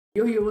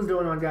Yo, what's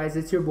going on, guys?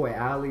 It's your boy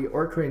Ali,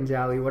 or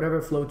CringeAli,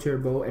 whatever floats your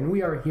boat, and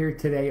we are here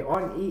today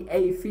on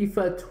EA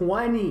FIFA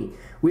 20.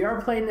 We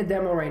are playing the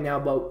demo right now,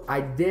 but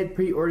I did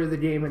pre-order the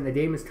game, and the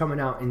game is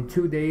coming out in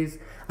 2 days.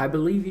 I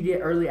believe you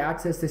get early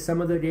access to some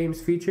of the game's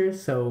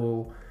features,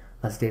 so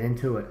let's get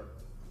into it.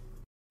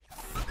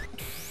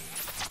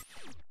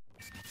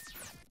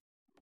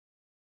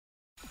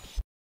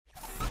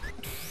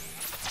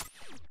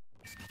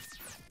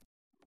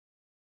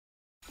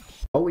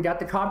 Oh, we got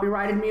the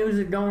copyrighted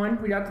music going.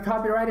 You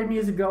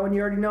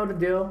already know the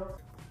deal.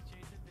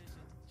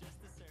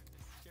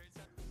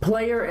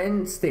 Player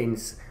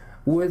instincts.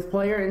 With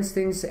player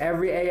instincts,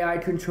 every AI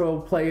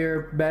controlled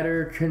player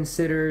better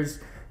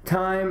considers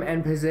time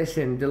and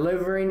position,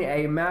 delivering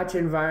a match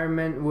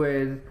environment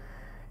with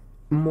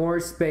more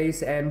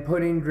space and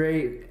putting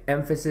great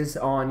emphasis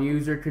on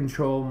user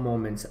control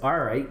moments.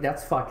 Alright,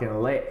 that's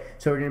fucking lit.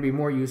 So we're gonna be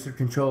more user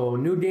control.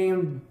 New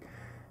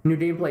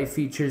gameplay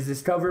features,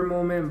 discover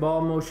moment,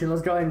 ball motion.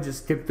 Let's go ahead and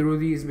just skip through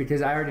these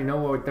because I already know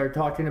what they're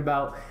talking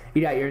about.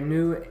 You got your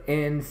new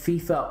in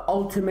FIFA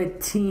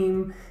Ultimate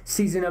Team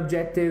season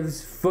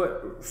objectives,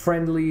 foot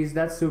friendlies.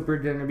 That's super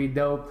gonna be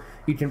dope.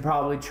 You can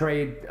probably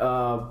trade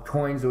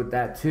coins with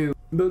that too.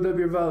 Build up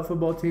your Volta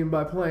football team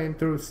by playing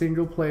through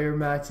single player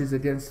matches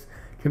against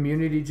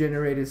community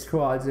generated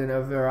squads in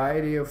a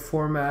variety of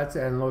formats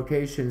and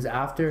locations.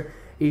 After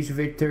each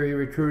victory,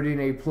 recruiting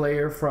a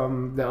player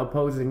from the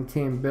opposing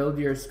team. Build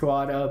your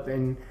squad up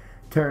in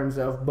terms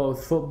of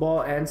both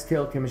football and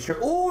skill chemistry.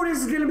 Oh, this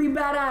is gonna be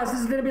badass. This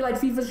is gonna be like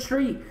FIFA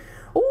Street.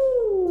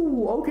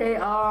 Ooh, okay.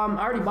 I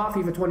already bought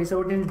FIFA 20, so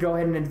we're gonna go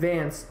ahead and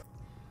advance.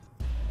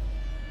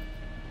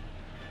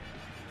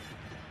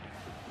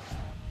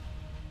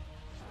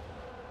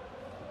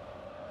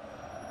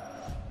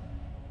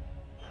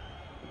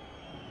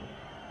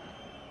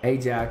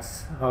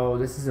 Ajax. Oh,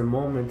 this is a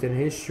moment in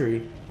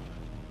history.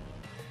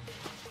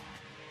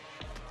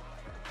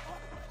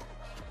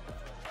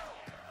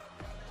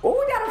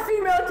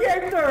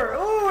 Character.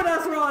 Oh,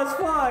 that's raw as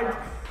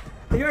fuck.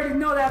 You already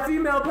know that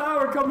female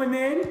power coming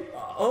in.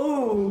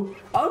 Oh,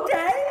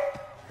 okay.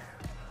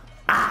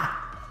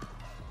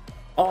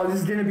 Oh,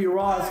 this is gonna be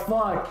raw as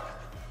fuck.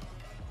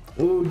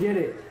 Oh, get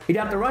it. You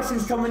got the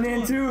Russians coming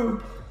in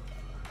too.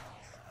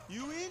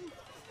 You in?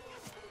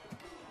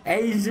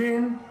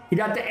 Asian. You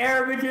got the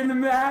Arabic in the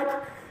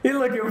match. He's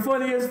looking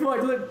funny as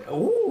fuck. Look.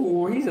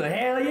 Oh, he's a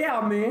hell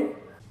yeah, man.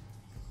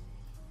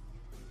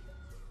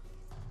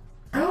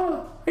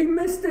 Oh, he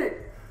missed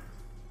it.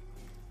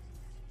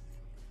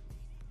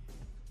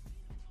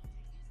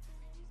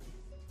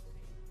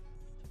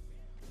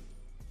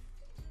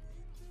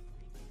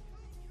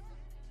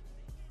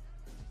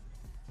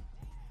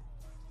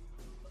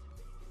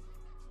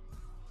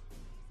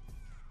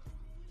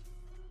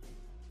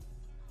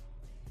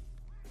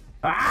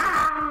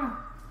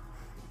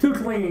 Too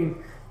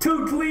clean.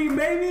 Too clean,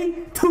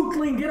 baby. Too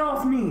clean. Get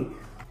off me.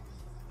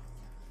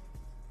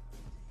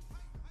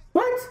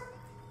 What?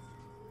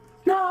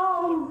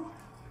 No.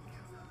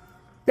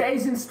 The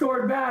Asian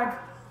scored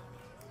back.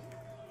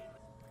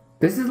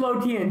 This is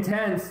low-key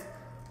intense.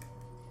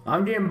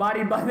 I'm getting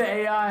bodied by the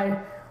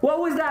AI.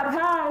 What was that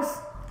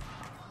pass?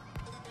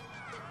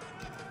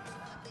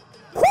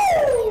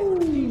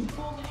 Woo!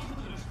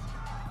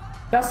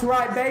 That's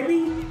right,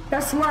 baby.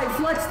 That's right.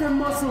 Flex them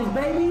muscles,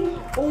 baby.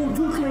 Oh,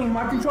 too clean.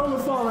 My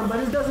controller's falling, but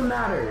it doesn't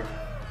matter.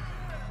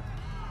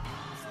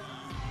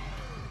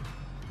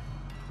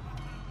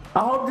 I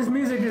hope this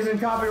music isn't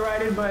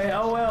copyrighted, but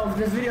oh well. If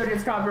this video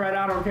gets copyrighted,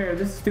 I don't care.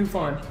 This is too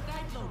fun.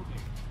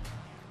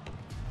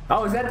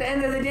 Oh, is that the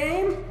end of the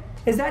game?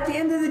 Is that the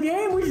end of the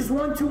game? We just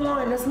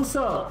 1-2-1. That's what's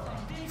up.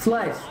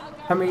 Flex.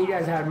 How many of you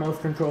guys had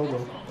most control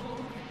though?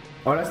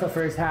 Oh, that's the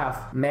first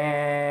half.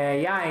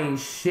 Man, y'all ain't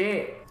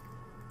shit.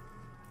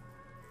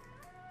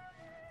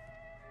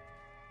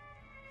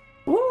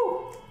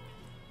 Woo!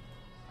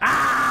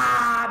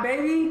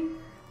 Baby!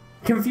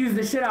 Confused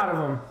the shit out of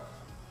him.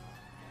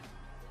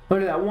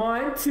 Look at that.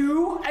 1,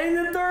 2, and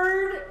the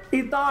third.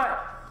 He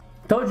thought.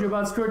 Told you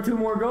about to score 2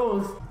 more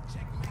goals.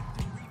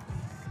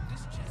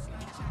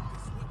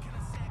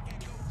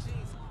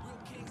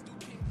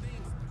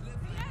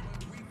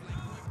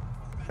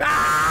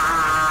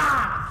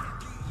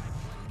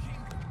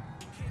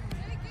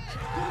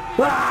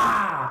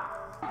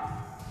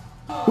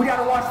 We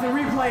gotta watch the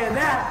replay of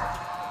that.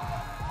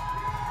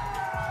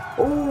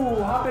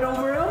 Ooh, hop it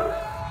over him.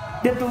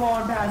 Get the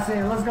long pass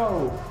in. Let's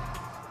go.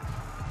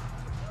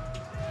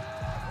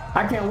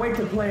 I can't wait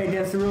to play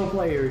against the real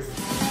players.